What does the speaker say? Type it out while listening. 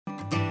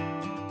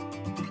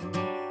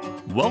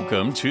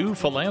Welcome to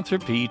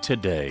Philanthropy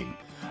Today.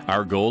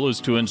 Our goal is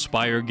to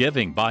inspire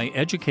giving by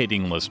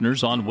educating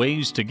listeners on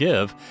ways to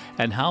give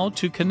and how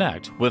to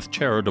connect with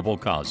charitable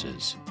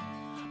causes.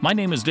 My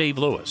name is Dave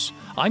Lewis.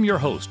 I'm your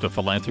host of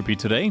Philanthropy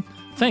Today.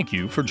 Thank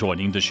you for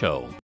joining the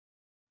show.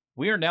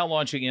 We are now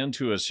launching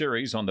into a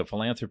series on the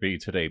Philanthropy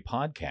Today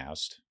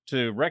podcast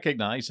to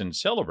recognize and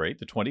celebrate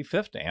the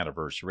 25th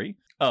anniversary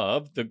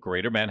of the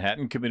Greater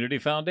Manhattan Community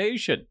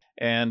Foundation.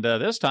 And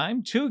this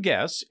time, two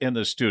guests in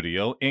the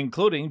studio,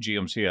 including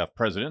GMCF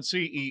President,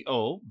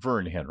 CEO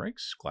Vern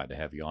Henrichs. Glad to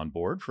have you on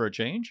board for a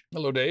change.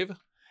 Hello, Dave.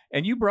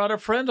 And you brought a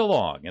friend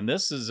along, and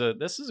this is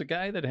a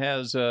guy that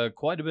has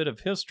quite a bit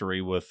of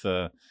history with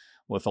a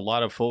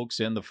lot of folks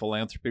in the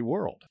philanthropy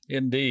world.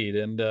 Indeed.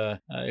 And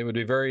it would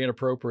be very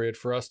inappropriate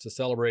for us to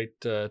celebrate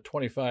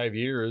 25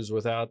 years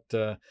without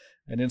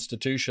an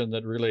institution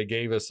that really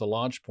gave us a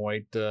launch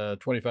point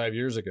 25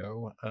 years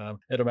ago.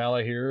 Ed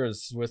O'Malley here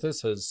is with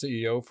us as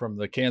CEO from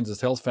the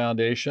Kansas Health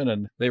Foundation,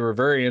 and they were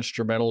very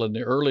instrumental in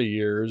the early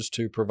years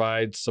to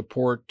provide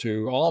support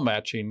to all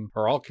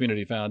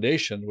community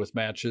foundation with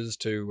matches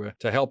to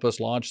help us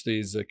launch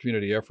these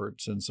community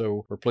efforts. And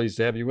so we're pleased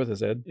to have you with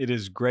us, Ed. It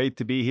is great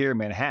to be here in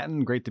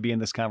Manhattan. Great to be in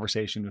this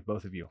conversation with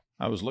both of you.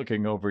 I was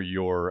looking over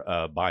your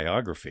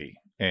biography.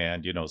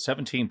 And,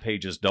 17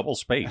 pages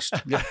double-spaced.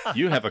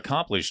 You have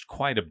accomplished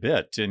quite a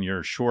bit in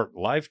your short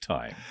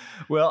lifetime.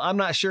 Well, I'm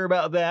not sure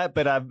about that,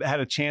 but I've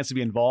had a chance to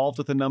be involved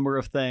with a number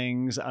of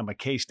things. I'm a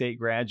K-State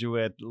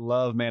graduate,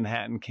 love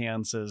Manhattan,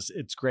 Kansas.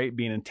 It's great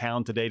being in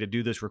town today to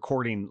do this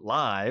recording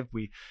live.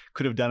 We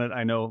could have done it,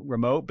 I know,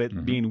 remote,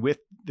 but being with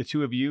the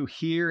two of you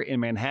here in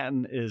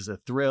Manhattan is a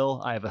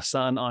thrill. I have a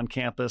son on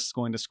campus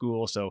going to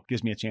school, so it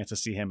gives me a chance to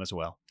see him as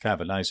well. Kind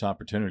of a nice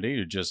opportunity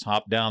to just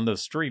hop down the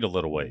street a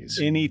little ways.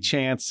 Any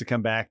chance to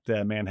come back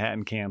to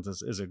Manhattan,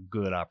 Kansas is a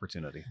good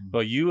opportunity.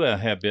 Well, you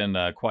have been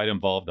quite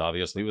involved,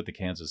 obviously, with the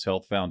Kansas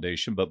Health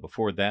Foundation, but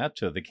before that,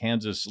 the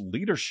Kansas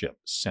Leadership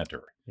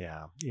Center.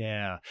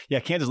 Yeah.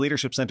 Kansas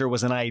Leadership Center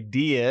was an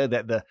idea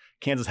that the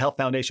Kansas Health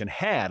Foundation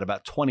had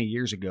about 20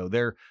 years ago.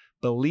 Their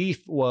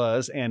belief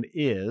was and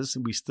is,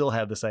 we still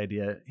have this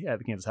idea at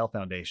the Kansas Health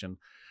Foundation,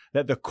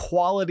 that the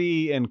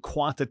quality and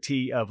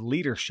quantity of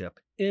leadership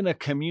in a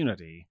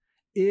community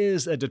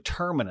is a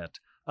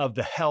determinant of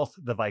the health,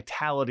 the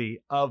vitality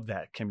of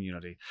that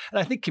community. And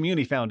I think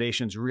community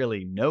foundations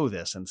really know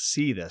this and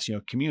see this.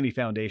 Community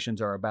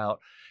foundations are about,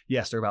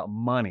 yes, they're about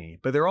money,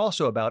 but they're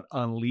also about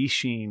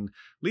unleashing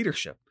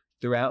leadership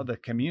throughout the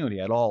community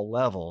at all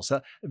levels.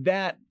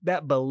 That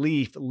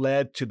belief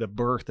led to the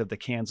birth of the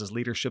Kansas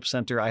Leadership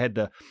Center. I had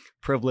the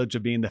privilege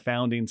of being the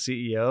founding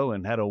CEO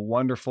and had a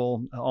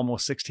wonderful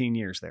almost 16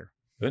 years there.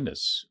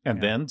 Goodness.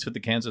 And then to the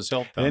Kansas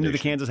Health Foundation. And then to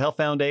the Kansas Health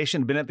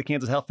Foundation. Been at the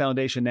Kansas Health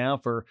Foundation now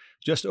for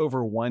just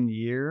over 1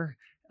 year.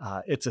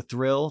 It's a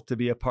thrill to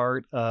be a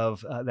part of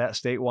that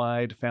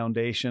statewide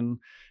foundation.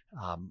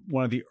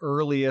 One of the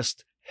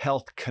earliest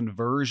health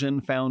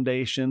conversion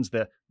foundations.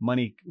 The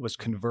money was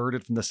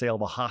converted from the sale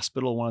of a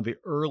hospital, one of the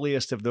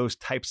earliest of those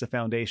types of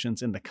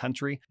foundations in the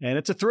country. And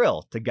it's a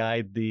thrill to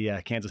guide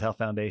the Kansas Health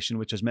Foundation,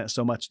 which has meant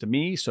so much to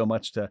me, so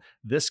much to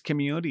this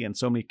community and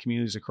so many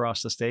communities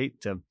across the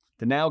state. To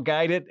now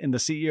guide it in the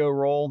CEO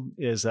role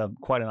is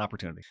quite an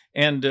opportunity.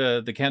 And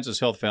the Kansas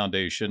Health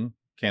Foundation,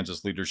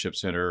 Kansas Leadership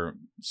Center,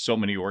 so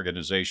many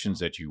organizations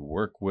that you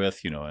work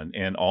with,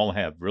 and all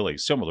have really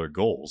similar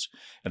goals.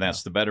 And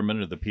that's the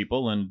betterment of the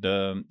people and,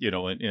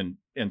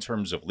 in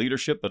terms of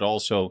leadership, but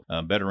also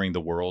bettering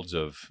the worlds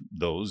of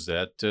those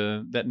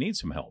that need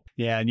some help.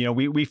 Yeah. And,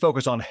 we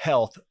focus on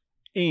health,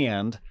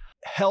 and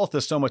health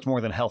is so much more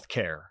than health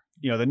care.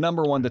 The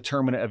number one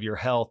determinant of your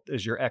health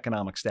is your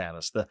economic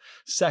status. The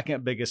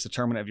second biggest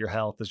determinant of your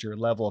health is your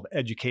level of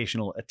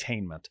educational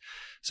attainment.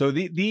 So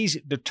these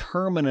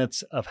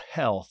determinants of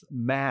health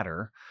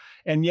matter.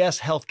 And yes,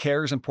 health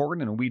care is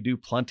important, and we do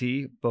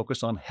plenty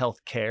focus on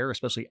health care,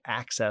 especially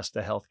access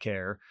to health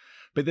care.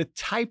 But the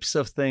types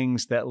of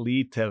things that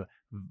lead to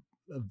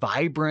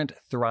vibrant,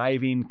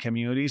 thriving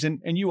communities.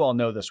 And you all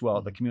know this well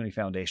at the Community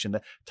Foundation,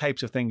 the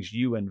types of things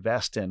you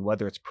invest in,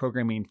 whether it's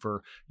programming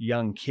for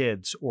young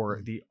kids or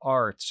the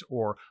arts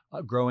or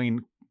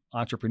growing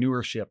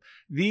entrepreneurship.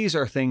 These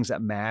are things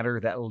that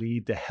matter, that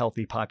lead to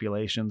healthy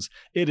populations.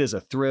 It is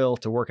a thrill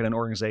to work in an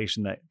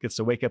organization that gets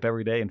to wake up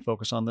every day and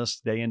focus on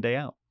this day in, day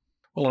out.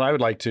 Well, and I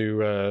would like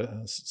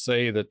to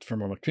say that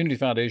from a community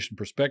foundation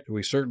perspective,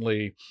 we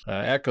certainly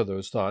echo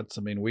those thoughts.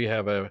 I mean, we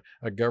have a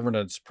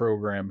governance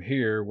program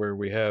here where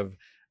we have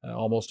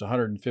almost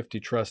 150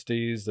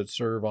 trustees that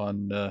serve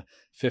on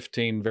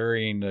 15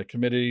 varying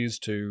committees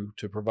to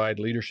provide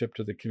leadership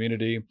to the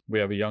community. We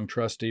have a young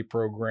trustee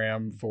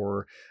program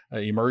for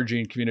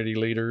emerging community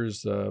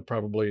leaders,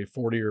 probably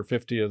 40 or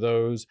 50 of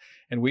those.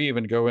 And we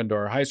even go into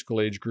our high school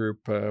age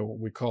group.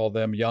 We call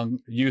them young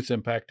youth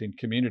impacting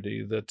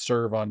community that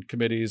serve on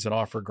committees and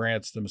offer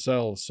grants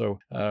themselves. So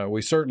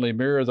we certainly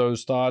mirror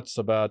those thoughts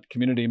about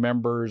community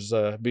members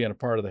being a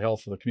part of the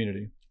health of the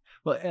community.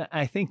 Well,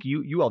 I think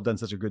you all have done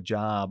such a good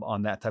job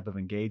on that type of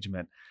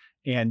engagement.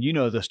 And you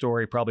know the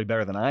story probably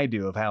better than I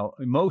do of how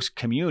most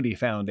community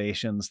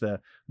foundations,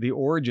 the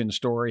origin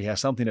story has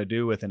something to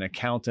do with an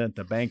accountant,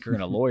 a banker,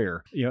 and a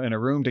lawyer, in a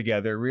room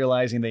together,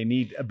 realizing they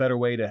need a better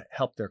way to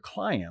help their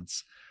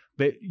clients.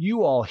 But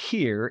you all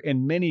here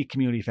and many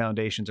community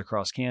foundations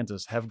across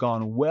Kansas have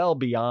gone well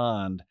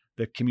beyond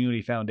the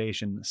community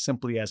foundation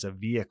simply as a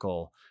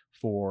vehicle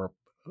for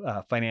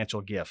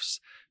financial gifts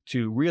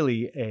to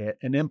really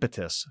an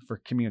impetus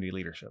for community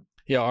leadership.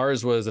 Yeah,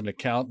 ours was an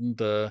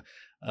accountant,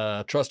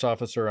 trust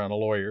officer, and a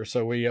lawyer.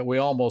 So we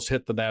almost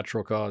hit the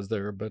natural cause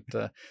there. But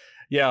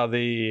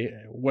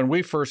when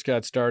we first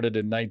got started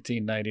in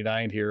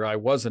 1999 here, I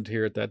wasn't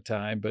here at that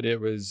time, but it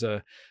was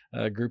a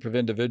group of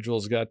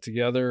individuals got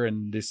together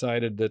and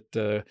decided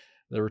that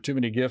there were too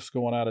many gifts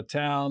going out of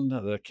town.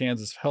 The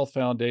Kansas Health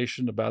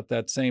Foundation, about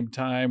that same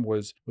time,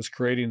 was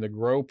creating the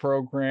GROW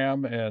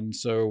program, and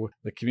so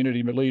the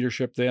community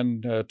leadership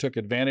then took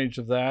advantage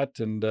of that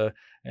and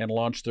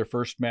launched their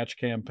first match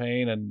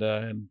campaign, and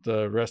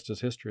the rest is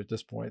history at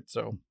this point.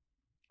 So,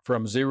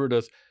 from 0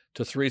 to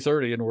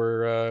 330, and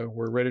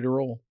we're ready to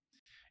roll.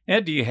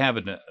 Ed, do you have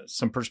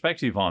some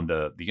perspective on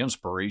the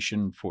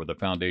inspiration for the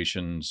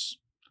foundation's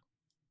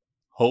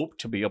hope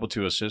to be able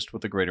to assist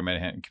with the Greater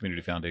Manhattan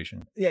Community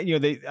Foundation? Yeah,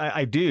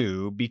 I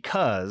do,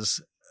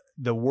 because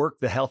the work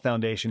the Health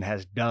Foundation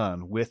has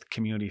done with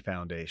community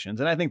foundations,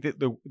 and I think that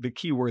the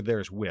key word there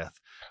is with.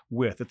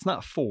 It's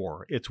not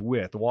for, it's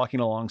with, walking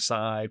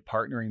alongside,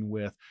 partnering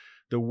with.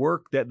 The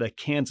work that the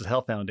Kansas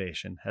Health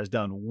Foundation has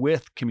done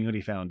with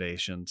community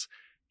foundations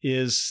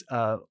is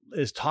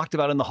talked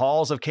about in the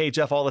halls of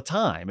KHF all the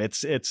time.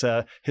 It's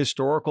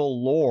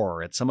historical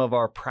lore. It's some of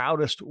our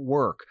proudest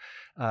work.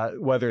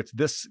 Whether it's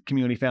this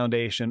community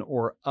foundation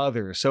or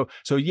others.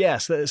 So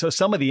yes, so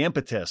some of the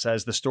impetus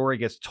as the story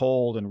gets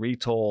told and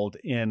retold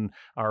in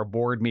our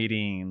board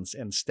meetings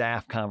and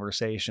staff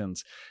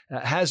conversations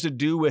has to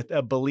do with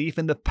a belief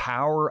in the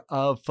power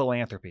of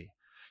philanthropy.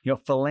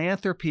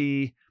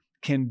 Philanthropy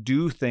can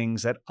do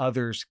things that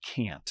others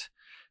can't.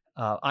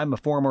 I'm a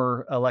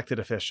former elected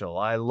official.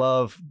 I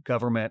love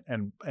government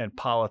and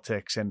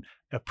politics and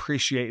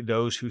appreciate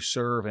those who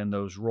serve in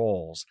those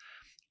roles.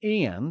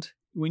 And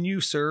when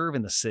you serve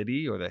in the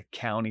city or the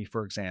county,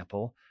 for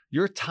example,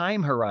 your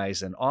time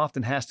horizon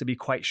often has to be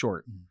quite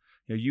short.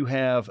 You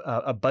have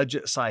a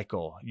budget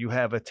cycle, you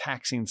have a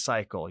taxing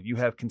cycle, you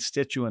have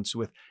constituents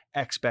with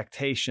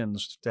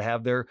expectations to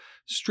have their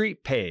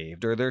street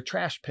paved or their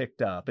trash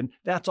picked up, and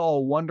that's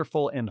all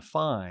wonderful and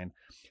fine.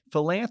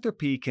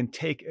 Philanthropy can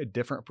take a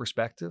different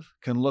perspective,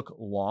 can look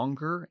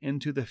longer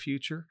into the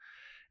future.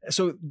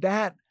 So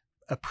that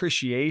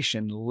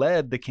appreciation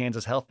led the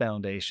Kansas Health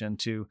Foundation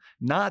to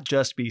not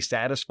just be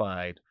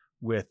satisfied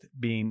with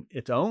being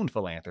its own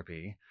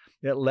philanthropy.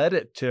 It led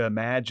it to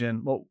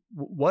imagine, well,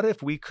 what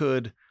if we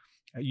could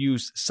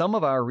use some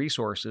of our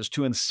resources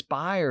to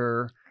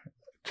inspire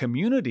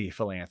community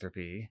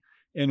philanthropy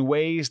in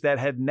ways that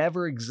had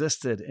never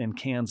existed in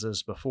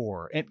Kansas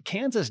before. And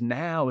Kansas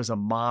now is a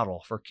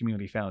model for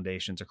community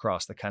foundations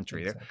across the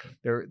country. Exactly.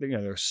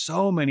 There are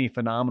so many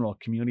phenomenal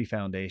community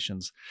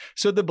foundations.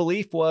 So the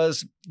belief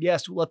was,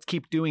 yes, let's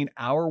keep doing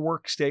our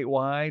work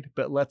statewide,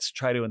 but let's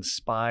try to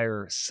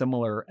inspire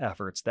similar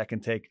efforts that can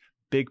take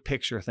big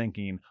picture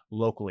thinking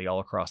locally all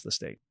across the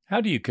state.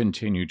 How do you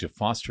continue to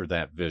foster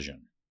that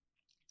vision?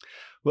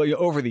 Well,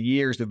 over the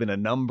years, there have been a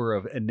number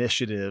of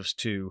initiatives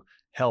to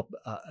help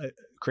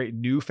create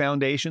new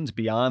foundations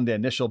beyond the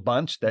initial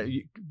bunch.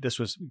 This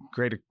was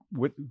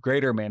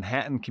Greater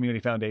Manhattan Community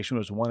Foundation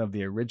was one of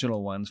the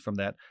original ones from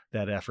that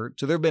effort.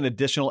 So there have been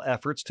additional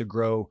efforts to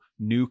grow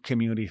new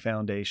community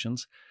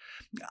foundations.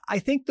 I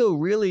think, though,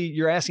 really,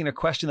 you're asking a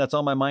question that's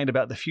on my mind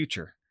about the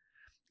future.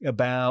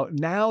 About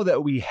now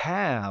that we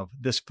have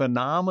this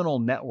phenomenal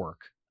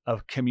network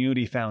of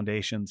community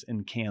foundations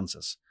in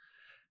Kansas,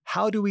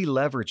 how do we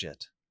leverage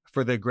it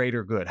for the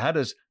greater good? How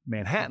does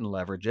Manhattan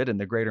leverage it in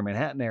the greater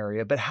Manhattan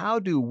area? But how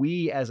do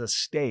we as a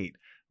state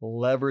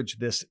leverage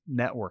this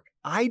network?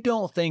 I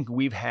don't think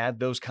we've had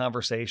those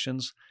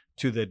conversations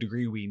to the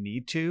degree we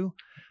need to.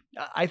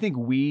 I think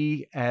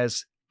we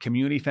as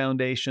community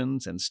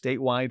foundations and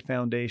statewide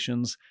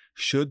foundations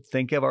should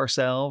think of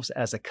ourselves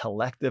as a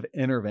collective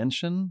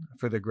intervention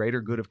for the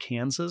greater good of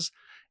Kansas.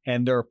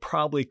 And there are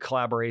probably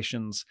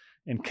collaborations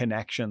and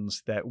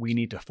connections that we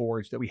need to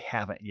forge that we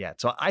haven't yet.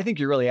 So I think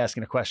you're really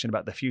asking a question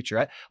about the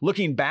future.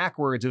 Looking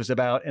backwards, it was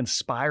about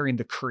inspiring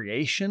the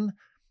creation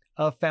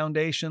of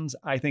foundations.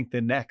 I think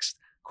the next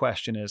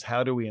question is,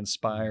 how do we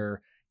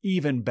inspire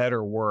even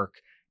better work,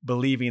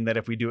 believing that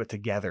if we do it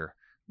together,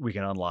 we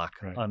can unlock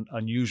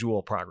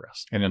unusual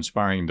progress. And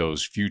inspiring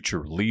those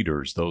future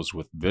leaders, those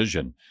with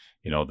vision,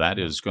 that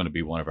is going to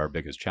be one of our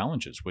biggest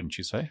challenges, wouldn't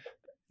you say?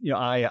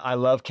 I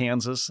love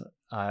Kansas.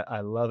 I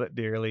love it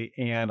dearly.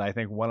 And I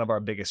think one of our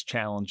biggest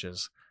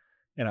challenges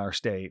in our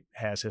state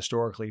has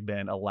historically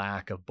been a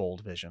lack of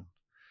bold vision.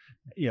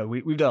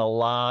 We've done a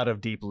lot of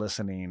deep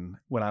listening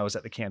when I was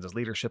at the Kansas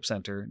Leadership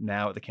Center,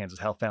 now at the Kansas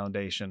Health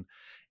Foundation.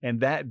 And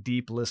that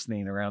deep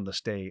listening around the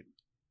state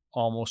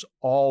almost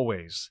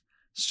always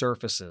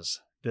surfaces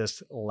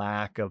this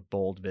lack of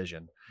bold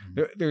vision.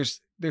 Mm-hmm.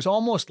 There's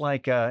almost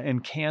like in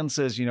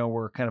Kansas,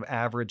 we're kind of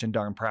average and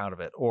darn proud of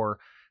it, or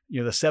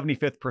the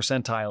 75th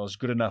percentile is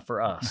good enough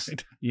for us.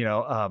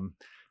 Right.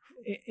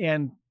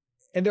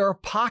 And there are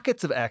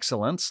pockets of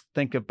excellence.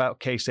 Think about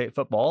K-State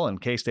football and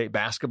K-State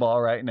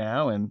basketball right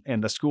now,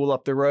 and the school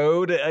up the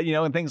road,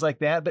 and things like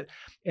that.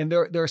 And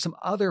there are some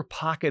other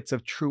pockets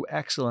of true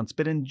excellence.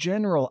 But in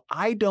general,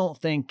 I don't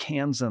think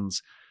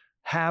Kansans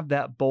have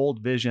that bold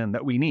vision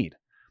that we need.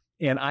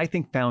 And I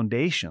think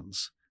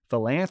foundations,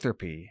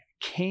 philanthropy,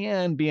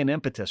 can be an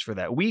impetus for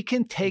that. We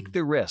can take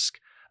the risk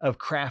of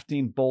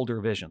crafting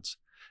bolder visions.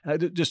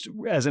 Just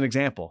as an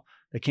example,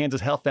 the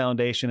Kansas Health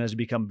Foundation has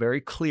become very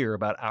clear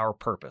about our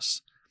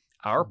purpose.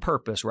 Our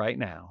purpose right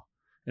now,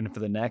 and for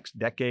the next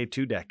decade,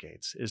 2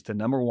 decades, is to,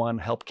 number one,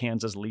 help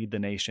Kansas lead the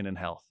nation in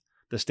health.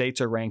 The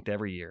states are ranked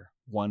every year,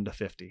 1 to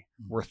 50.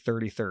 We're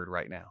 33rd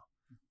right now.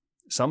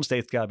 Some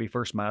states got to be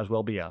first, might as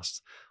well be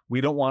us.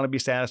 We don't want to be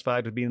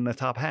satisfied with being in the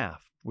top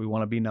half. We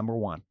want to be number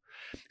one.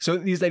 So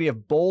these idea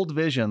of bold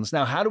visions.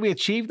 Now, how do we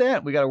achieve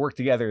that? We got to work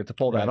together to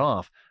pull that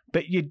off.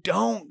 But you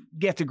don't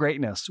get to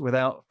greatness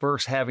without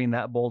first having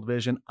that bold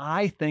vision.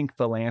 I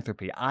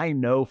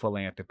know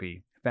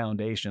philanthropy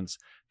foundations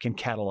can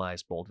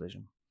catalyze bold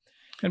vision.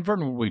 And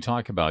Vernon, when we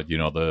talk about,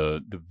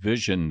 the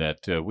vision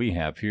that we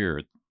have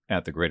here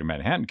at the Greater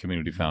Manhattan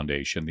Community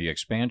Foundation, the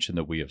expansion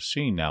that we have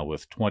seen now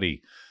with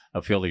 20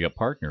 affiliate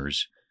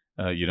partners,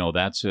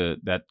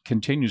 that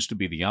continues to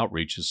be the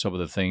outreach of some of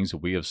the things that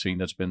we have seen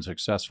that's been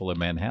successful in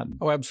Manhattan.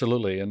 Oh,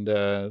 absolutely. And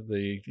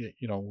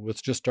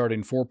with just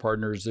starting 4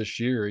 partners this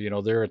year,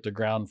 they're at the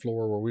ground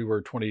floor where we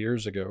were 20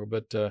 years ago.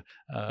 But to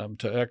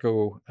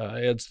echo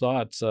Ed's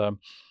thoughts,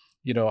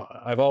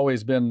 I've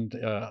always been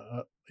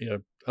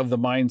of the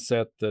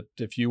mindset that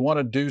if you want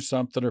to do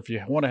something, or if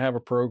you want to have a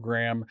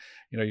program,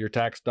 your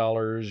tax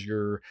dollars,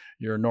 your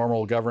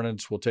normal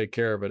governance will take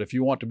care of it. If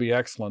you want to be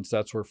excellence,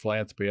 that's where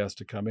philanthropy has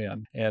to come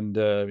in. And,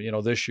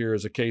 this year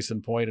is a case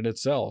in point in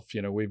itself.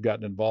 We've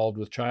gotten involved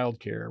with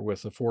childcare,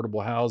 with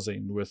affordable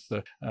housing, with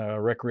the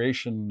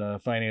recreation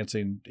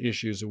financing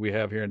issues that we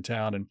have here in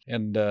town.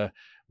 And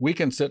we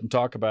can sit and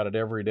talk about it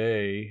every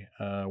day,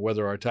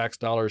 whether our tax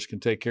dollars can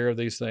take care of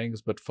these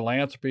things, but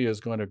philanthropy is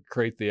going to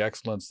create the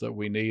excellence that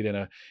we need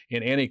in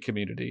any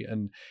community.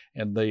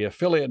 And the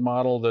affiliate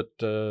model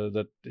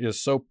that is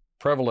so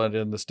prevalent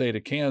in the state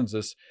of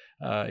Kansas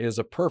is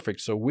a perfect.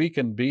 So we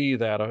can be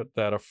that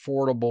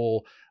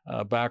affordable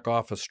back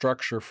office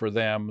structure for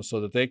them,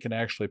 so that they can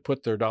actually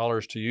put their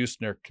dollars to use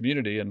in their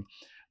community. And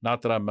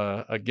not that I'm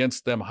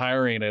against them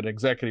hiring an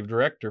executive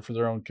director for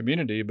their own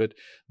community, but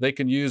they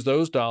can use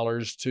those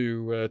dollars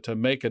to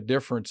make a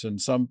difference in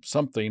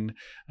something,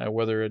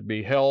 whether it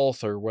be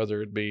health, or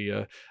whether it be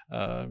a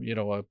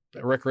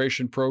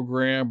recreation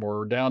program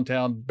or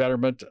downtown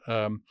betterment.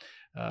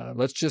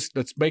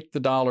 Let's make the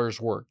dollars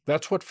work.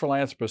 That's what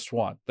philanthropists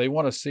want. They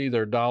want to see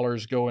their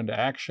dollars go into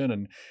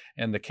action,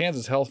 and the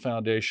Kansas Health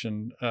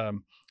Foundation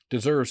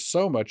deserves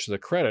so much of the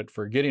credit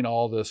for getting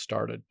all this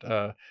started.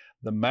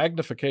 The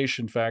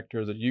magnification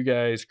factor that you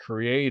guys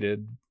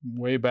created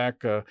way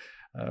back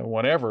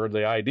whenever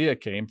the idea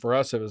came. For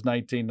us, it was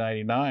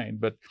 1999,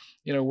 but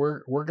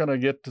we're going to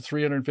get to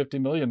 $350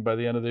 million by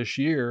the end of this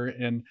year,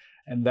 and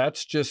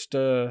that's just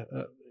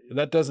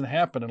that doesn't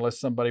happen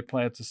unless somebody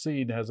plants a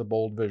seed and has a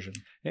bold vision.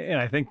 And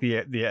I think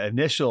the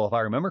initial, if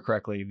I remember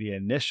correctly, the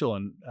initial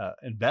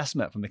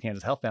investment from the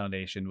Kansas Health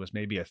Foundation was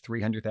maybe a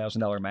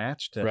 $300,000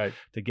 match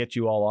to get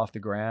you all off the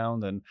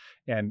ground,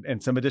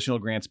 and some additional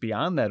grants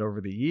beyond that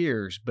over the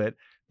years, but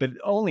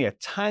only a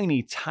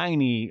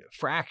tiny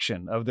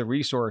fraction of the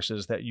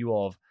resources that you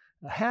all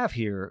have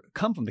here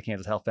come from the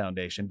Kansas Health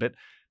Foundation. But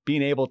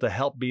being able to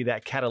help be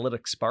that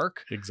catalytic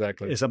spark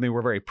is something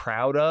we're very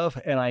proud of.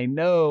 And I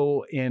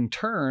know in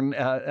turn,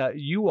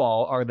 you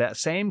all are that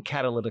same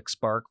catalytic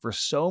spark for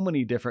so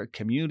many different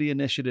community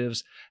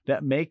initiatives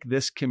that make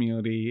this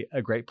community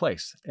a great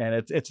place. And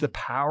it's the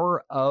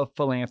power of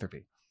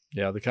philanthropy.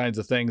 Yeah, the kinds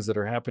of things that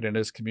are happening in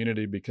this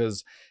community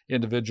because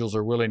individuals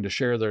are willing to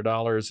share their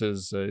dollars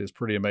is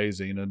pretty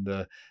amazing.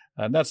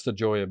 And that's the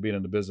joy of being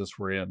in the business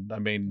we're in. I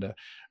mean,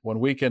 when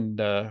we can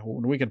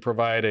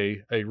provide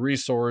a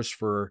resource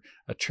for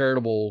a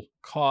charitable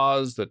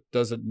cause that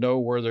doesn't know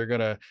where they're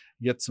going to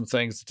get some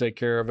things to take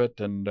care of it,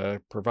 and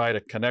provide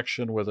a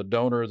connection with a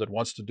donor that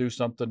wants to do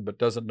something but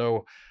doesn't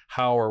know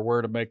how or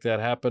where to make that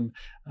happen,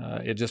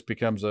 it just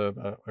becomes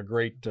a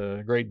great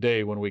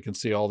day when we can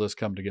see all this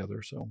come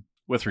together. So,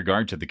 with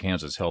regard to the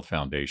Kansas Health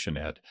Foundation,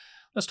 Ed,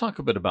 let's talk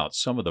a bit about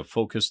some of the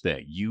focus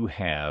that you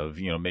have,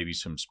 maybe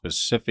some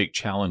specific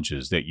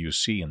challenges that you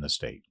see in the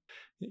state.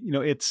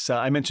 It's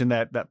I mentioned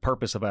that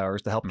purpose of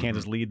ours to help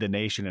Kansas lead the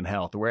nation in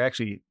health. We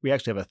actually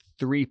have a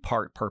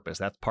 3-part purpose.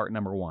 That's part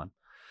number 1.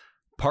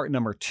 Part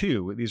number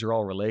 2, these are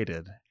all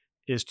related,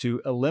 is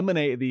to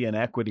eliminate the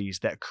inequities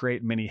that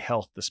create many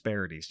health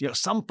disparities.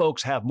 Some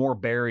folks have more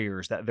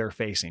barriers that they're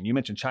facing. You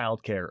mentioned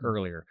childcare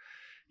earlier.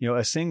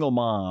 A single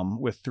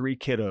mom with 3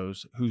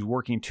 kiddos who's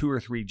working 2 or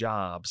 3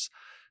 jobs,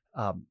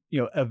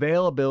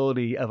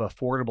 availability of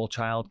affordable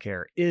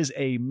childcare is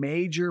a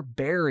major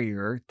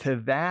barrier to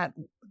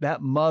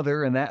that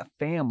mother and that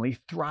family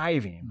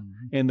thriving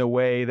in the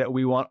way that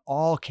we want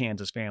all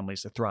Kansas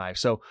families to thrive.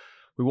 So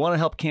we want to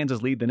help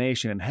Kansas lead the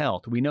nation in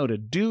health. We know to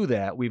do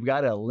that, we've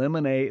got to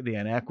eliminate the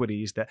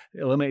inequities,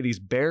 eliminate these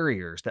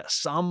barriers that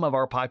some of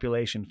our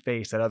population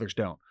face that others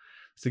don't,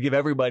 to give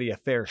everybody a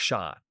fair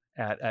shot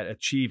at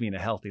achieving a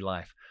healthy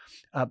life.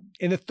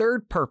 And the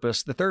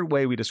third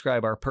way we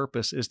describe our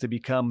purpose is to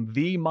become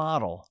the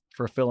model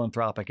for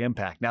philanthropic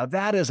impact. Now,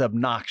 that is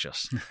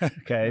obnoxious,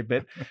 okay?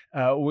 But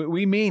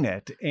we mean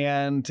it.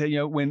 And,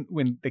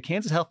 when the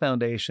Kansas Health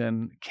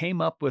Foundation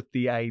came up with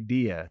the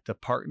idea to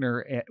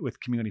partner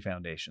with community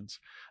foundations,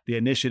 the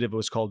initiative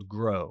was called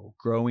GROW,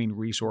 Growing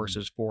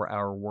Resources for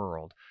Our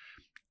World.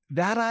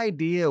 That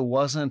idea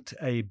wasn't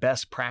a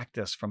best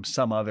practice from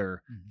some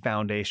other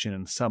foundation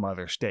in some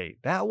other state.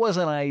 That was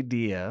an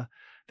idea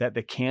that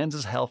the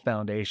Kansas Health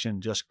Foundation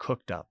just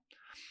cooked up.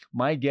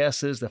 My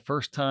guess is the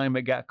first time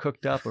it got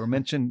cooked up or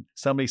mentioned,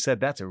 somebody said,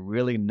 that's a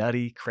really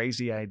nutty,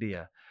 crazy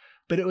idea.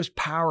 But it was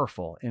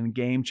powerful and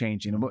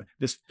game-changing.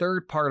 This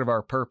third part of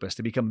our purpose,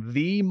 to become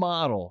the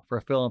model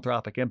for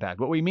philanthropic impact.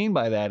 What we mean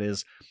by that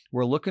is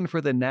we're looking for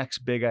the next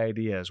big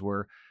ideas.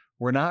 We're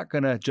not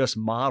going to just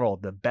model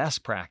the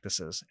best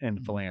practices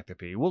in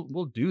philanthropy.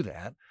 We'll do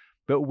that.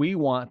 But we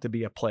want to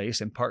be a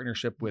place in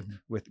partnership with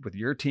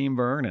your team,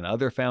 Vern, and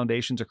other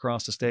foundations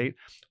across the state.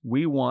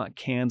 We want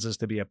Kansas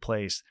to be a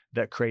place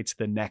that creates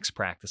the next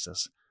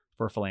practices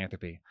for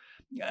philanthropy.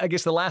 I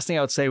guess the last thing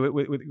I would say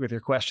with your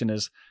question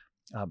is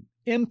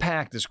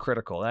impact is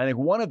critical. And I think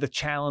one of the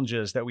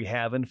challenges that we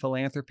have in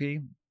philanthropy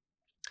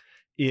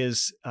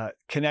is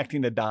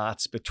connecting the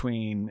dots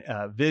between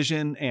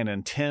vision and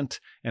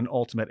intent and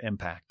ultimate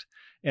impact.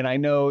 And I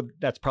know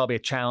that's probably a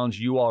challenge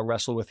you all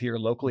wrestle with here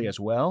locally as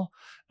well.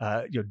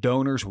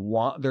 Donors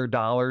want their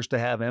dollars to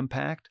have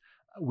impact.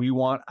 We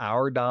want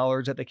our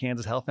dollars at the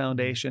Kansas Health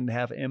Foundation to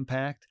have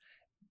impact.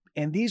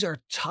 And these are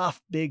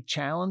tough, big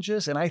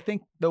challenges. And I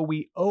think though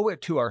we owe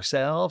it to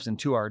ourselves and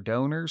to our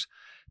donors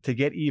to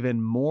get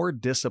even more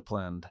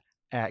disciplined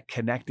at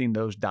connecting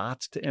those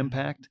dots to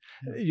impact.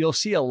 You'll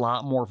see a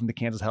lot more from the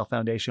Kansas Health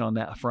Foundation on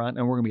that front.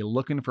 And we're going to be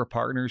looking for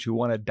partners who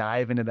want to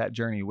dive into that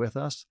journey with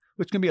us,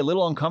 which can be a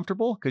little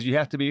uncomfortable because you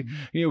have to be,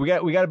 we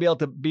got to be able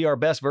to be our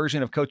best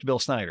version of Coach Bill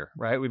Snyder,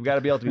 right? We've got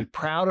to be able to be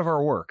proud of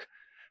our work,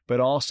 but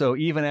also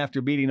even after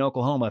beating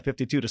Oklahoma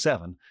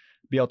 52-7,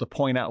 be able to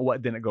point out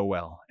what didn't go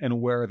well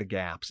and where are the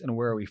gaps and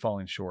where are we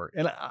falling short.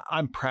 And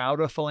I'm proud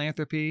of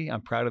philanthropy.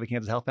 I'm proud of the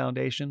Kansas Health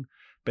Foundation.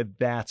 But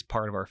that's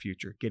part of our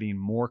future, getting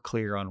more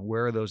clear on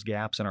where are those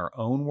gaps in our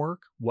own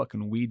work, what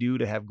can we do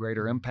to have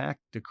greater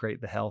impact to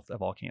create the health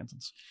of all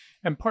Kansans.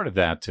 And part of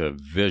that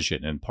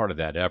vision and part of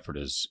that effort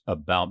is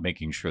about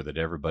making sure that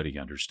everybody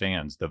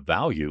understands the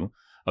value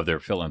of their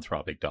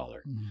philanthropic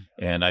dollar.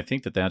 And I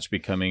think that that's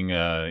becoming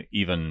I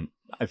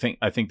think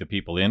the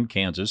people in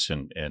Kansas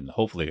and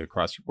hopefully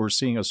across, we're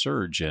seeing a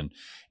surge in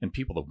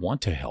people that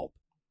want to help.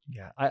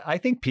 Yeah, I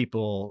think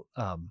people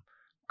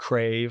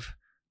crave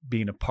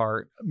being a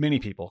part, many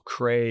people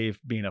crave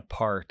being a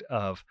part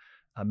of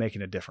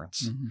making a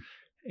difference.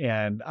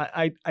 And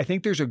I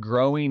think there's a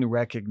growing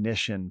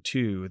recognition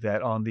too,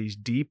 that on these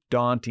deep,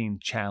 daunting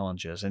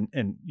challenges,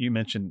 and you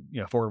mentioned,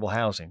 affordable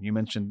housing, you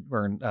mentioned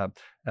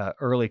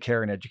early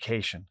care and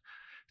education,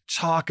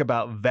 talk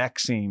about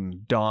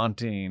vexing,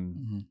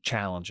 daunting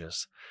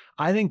challenges.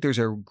 I think there's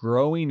a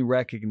growing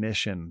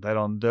recognition that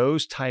on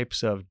those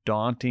types of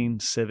daunting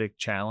civic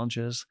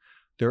challenges,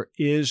 there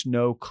is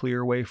no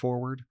clear way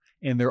forward.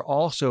 And there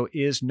also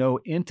is no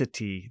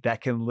entity that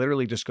can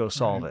literally just go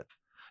solve it.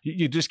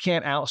 You just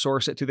can't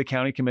outsource it to the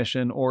county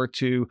commission or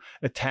to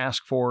a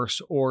task force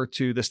or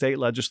to the state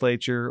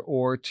legislature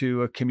or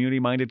to a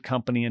community-minded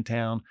company in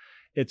town.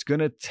 It's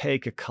going to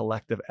take a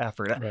collective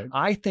effort. Right.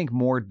 I think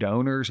more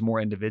donors, more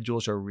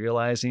individuals are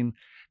realizing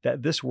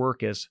that this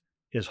work is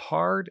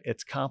hard,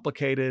 it's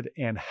complicated,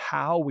 and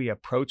how we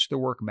approach the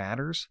work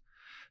matters.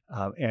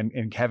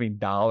 And having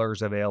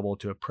dollars available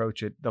to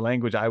approach it. The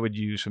language I would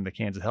use from the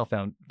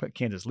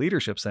Kansas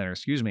Leadership Center,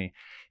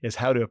 is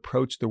how to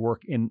approach the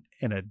work in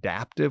an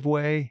adaptive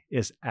way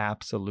is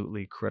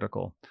absolutely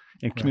critical.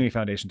 And community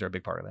foundations are a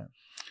big part of that.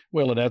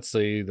 Well, and that's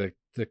the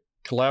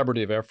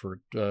collaborative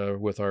effort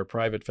with our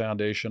private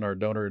foundation, our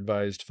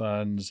donor-advised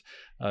funds,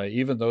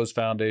 even those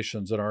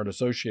foundations that aren't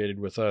associated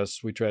with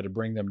us. We try to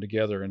bring them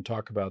together and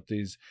talk about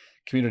these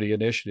community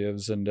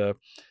initiatives. And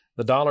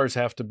the dollars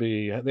have to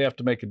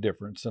make a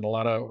difference. And a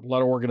lot of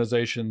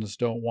organizations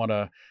don't want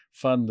to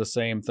fund the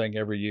same thing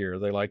every year.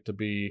 They like to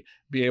be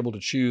able to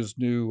choose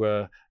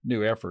new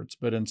efforts.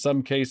 But in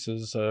some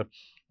cases,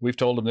 we've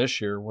told them this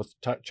year with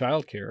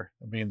childcare.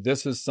 I mean,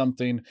 this is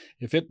something,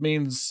 if it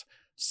means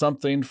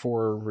something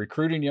for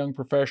recruiting young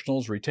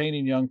professionals,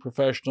 retaining young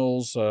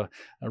professionals,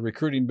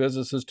 recruiting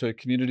businesses to a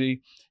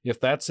community, if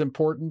that's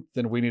important,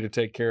 then we need to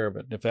take care of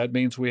it. And if that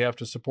means we have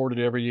to support it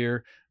every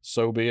year,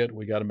 so be it.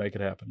 We got to make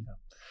it happen.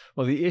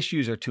 Well, the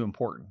issues are too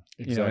important.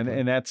 Exactly.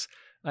 And that's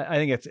I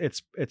think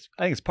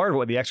it's part of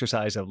what the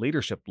exercise of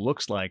leadership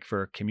looks like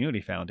for a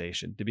community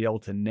foundation, to be able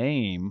to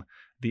name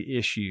the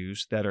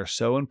issues that are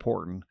so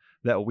important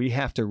that we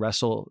have to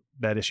wrestle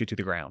that issue to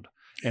the ground,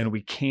 and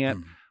we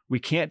can't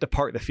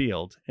depart the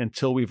field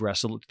until we've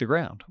wrestled it to the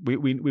ground.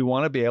 We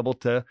want to be able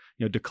to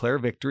declare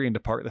victory and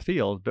depart the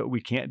field, but we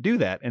can't do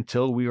that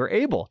until we are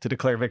able to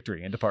declare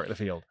victory and depart the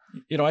field.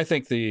 I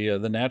think the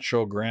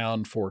natural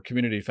ground for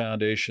community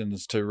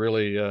foundations to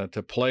really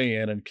to play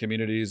in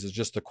communities is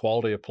just the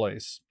quality of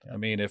place. I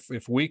mean,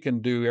 if we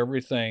can do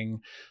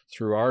everything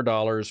through our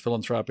dollars,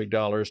 philanthropic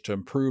dollars, to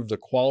improve the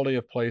quality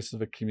of place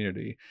of a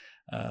community,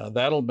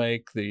 that'll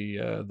make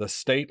the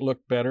state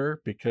look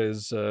better,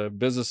 because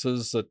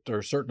businesses that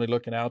are certainly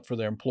looking out for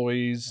their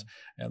employees,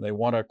 and they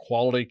want a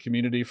quality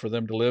community for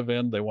them to live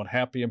in. They want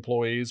happy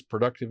employees,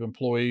 productive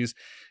employees.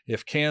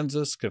 If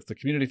the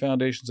community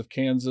foundations of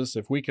Kansas,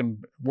 if we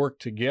can work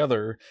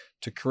together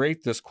to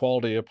create this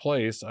quality of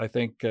place, I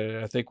think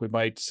we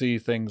might see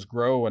things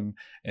grow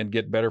and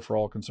get better for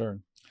all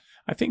concerned.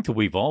 I think that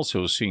we've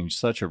also seen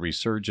such a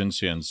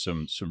resurgence in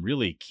some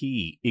really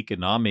key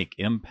economic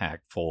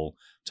impactful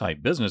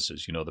type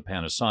businesses. The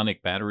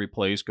Panasonic battery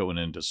place going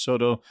into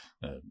DeSoto,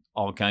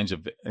 all kinds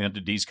of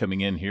entities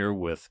coming in here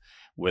with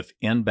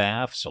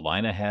NBAF.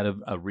 Salina had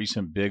a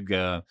recent big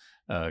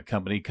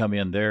company come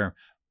in there.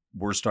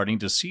 We're starting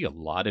to see a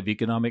lot of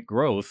economic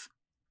growth,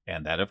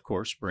 and that, of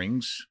course,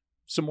 brings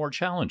some more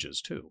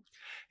challenges too.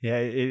 Yeah,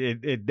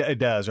 it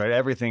does, right?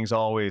 Everything's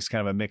always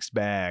kind of a mixed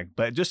bag.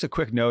 But just a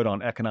quick note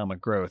on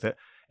economic growth.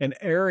 An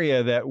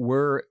area that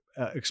we're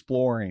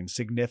exploring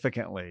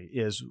significantly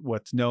is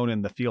what's known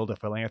in the field of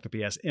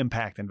philanthropy as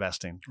impact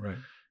investing. Right.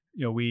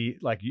 We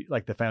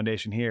like the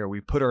foundation here, we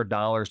put our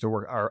dollars to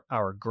work,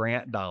 our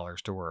grant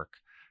dollars to work,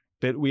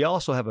 but we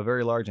also have a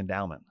very large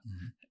endowment.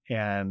 Mm-hmm.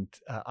 And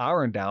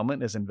our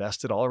endowment is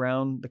invested all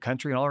around the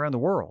country and all around the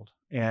world.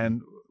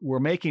 And we're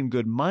making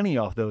good money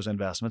off those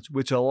investments,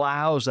 which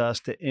allows us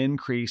to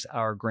increase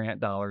our grant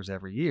dollars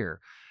every year.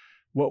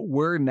 What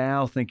we're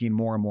now thinking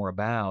more and more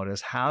about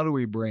is how do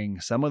we bring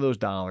some of those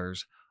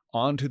dollars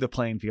onto the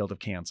playing field of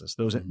Kansas,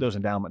 those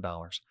endowment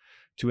dollars,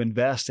 to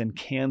invest in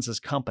Kansas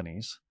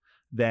companies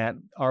that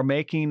are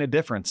making a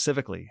difference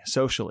civically,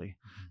 socially.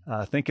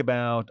 Think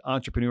about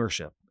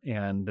entrepreneurship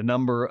and the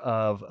number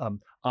of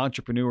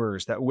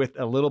entrepreneurs that with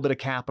a little bit of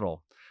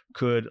capital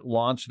could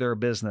launch their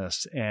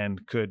business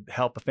and could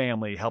help a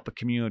family, help a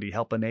community,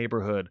 help a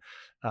neighborhood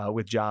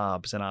with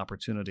jobs and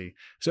opportunity.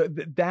 So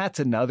that's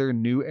another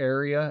new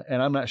area.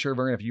 And I'm not sure,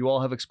 Vern, if you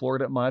all have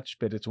explored it much,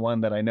 but it's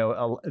one that I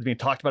know is being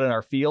talked about in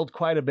our field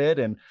quite a bit.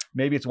 And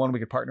maybe it's one we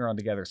could partner on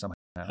together somehow.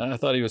 I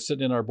thought he was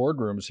sitting in our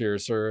boardrooms here,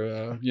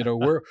 sir.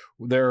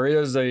 There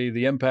is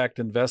the impact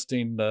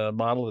investing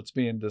model that's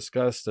being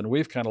discussed, and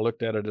we've kind of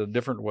looked at it a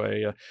different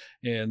way.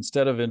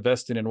 Instead of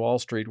investing in Wall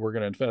Street, we're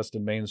going to invest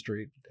in Main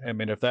Street. I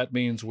mean, if that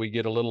means we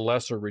get a little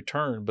lesser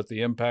return, but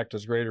the impact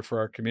is greater for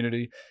our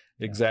community,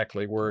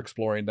 exactly. We're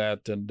exploring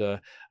that, and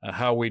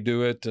how we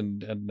do it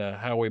and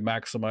how we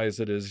maximize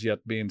it is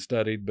yet being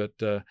studied.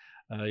 But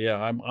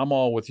I'm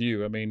all with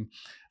you. I mean,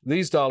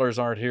 these dollars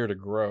aren't here to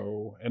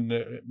grow. And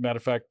matter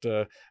of fact,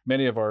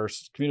 many of our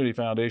community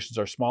foundations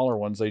are smaller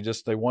ones.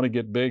 They want to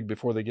get big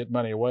before they get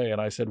money away. And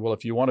I said, well,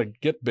 if you want to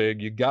get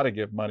big, you got to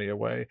give money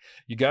away.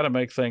 You got to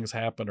make things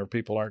happen, or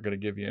people aren't going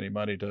to give you any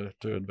money to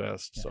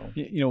invest.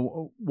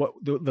 So, what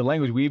the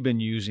language we've been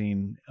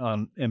using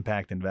on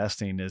impact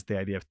investing is the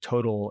idea of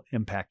total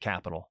impact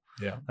capital.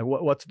 Yeah. Like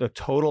what's the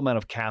total amount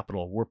of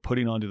capital we're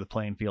putting onto the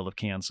playing field of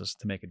Kansas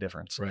to make a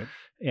difference? Right.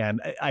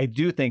 And I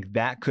do think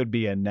that could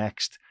be a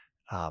next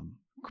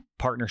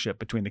partnership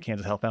between the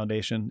Kansas Health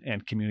Foundation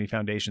and community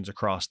foundations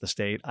across the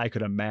state. I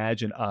could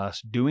imagine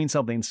us doing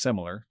something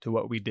similar to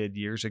what we did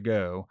years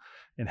ago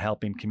in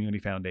helping community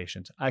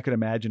foundations. I could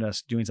imagine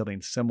us doing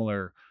something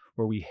similar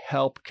where we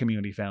help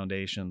community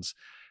foundations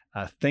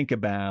think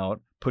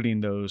about putting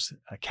those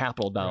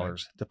capital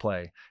dollars to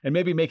play, and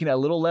maybe making it a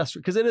little less,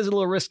 because it is a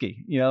little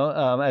risky,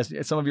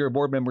 as some of your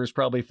board members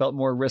probably felt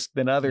more risk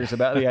than others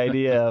about the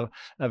idea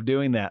of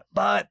doing that.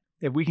 But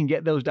if we can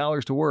get those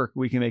dollars to work,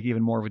 we can make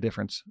even more of a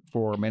difference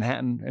for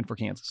Manhattan and for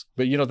Kansas.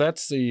 But,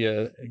 that's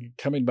the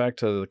coming back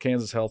to the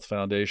Kansas Health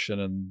Foundation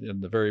and in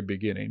the very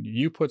beginning,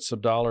 you put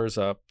some dollars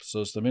up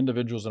so some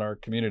individuals in our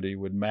community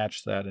would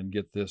match that and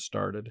get this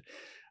started.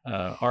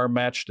 Our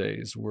match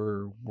days,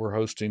 we're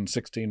hosting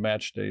 16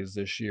 match days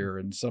this year,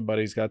 and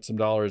somebody's got some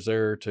dollars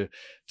there to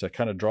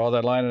kind of draw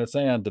that line in the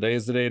sand.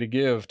 Today's the day to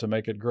give, to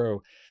make it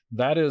grow.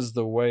 That is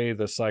the way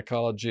the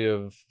psychology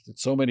of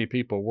so many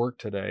people work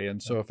today.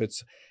 And so if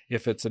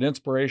it's an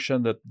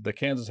inspiration that the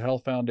Kansas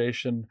Health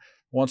Foundation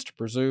wants to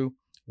pursue,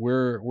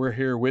 we're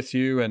here with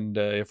you. And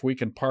if we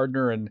can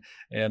partner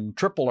and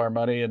triple our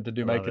money and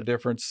to make a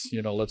difference,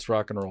 let's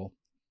rock and roll.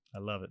 I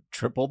love it.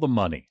 Triple the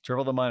money.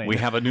 Triple the money. We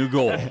have a new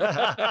goal.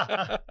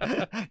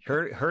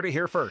 Heard it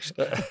here first.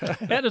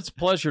 Ed, it's a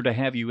pleasure to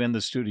have you in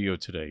the studio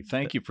today.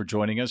 Thank you for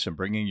joining us and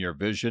bringing your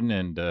vision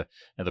and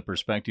the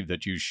perspective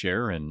that you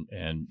share. And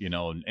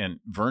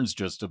Vern's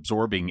just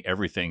absorbing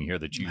everything here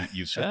that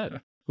you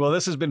said. Well,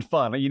 this has been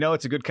fun. You know,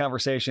 it's a good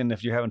conversation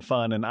if you're having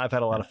fun, and I've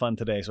had a lot of fun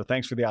today. So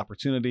thanks for the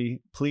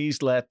opportunity.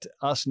 Please let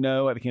us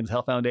know at the Kansas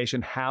Health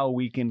Foundation how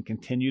we can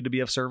continue to be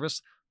of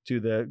service to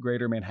the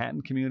Greater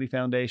Manhattan Community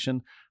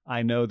Foundation.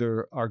 I know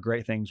there are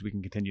great things we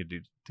can continue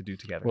to do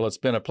together. Well, it's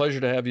been a pleasure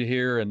to have you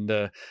here, and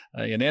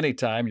in any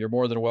time, you're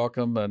more than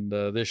welcome. And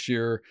this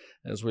year,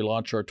 as we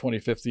launch our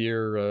 25th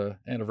year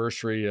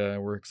anniversary,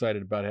 we're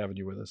excited about having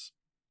you with us.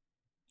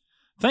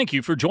 Thank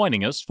you for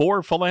joining us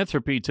for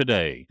Philanthropy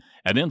Today,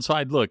 an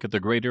inside look at the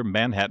Greater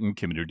Manhattan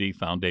Community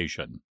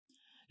Foundation.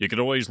 You can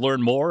always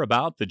learn more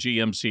about the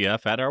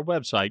GMCF at our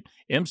website,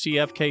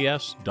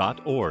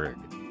 mcfks.org.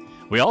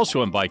 We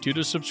also invite you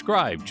to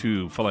subscribe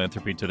to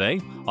Philanthropy Today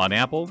on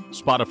Apple,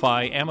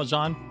 Spotify,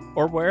 Amazon,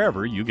 or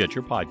wherever you get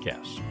your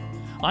podcasts.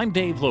 I'm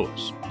Dave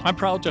Lewis. I'm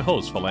proud to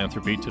host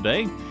Philanthropy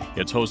Today.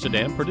 It's hosted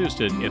and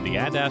produced in the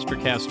Ad Astra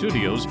Cast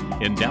Studios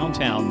in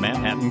downtown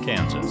Manhattan,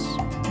 Kansas.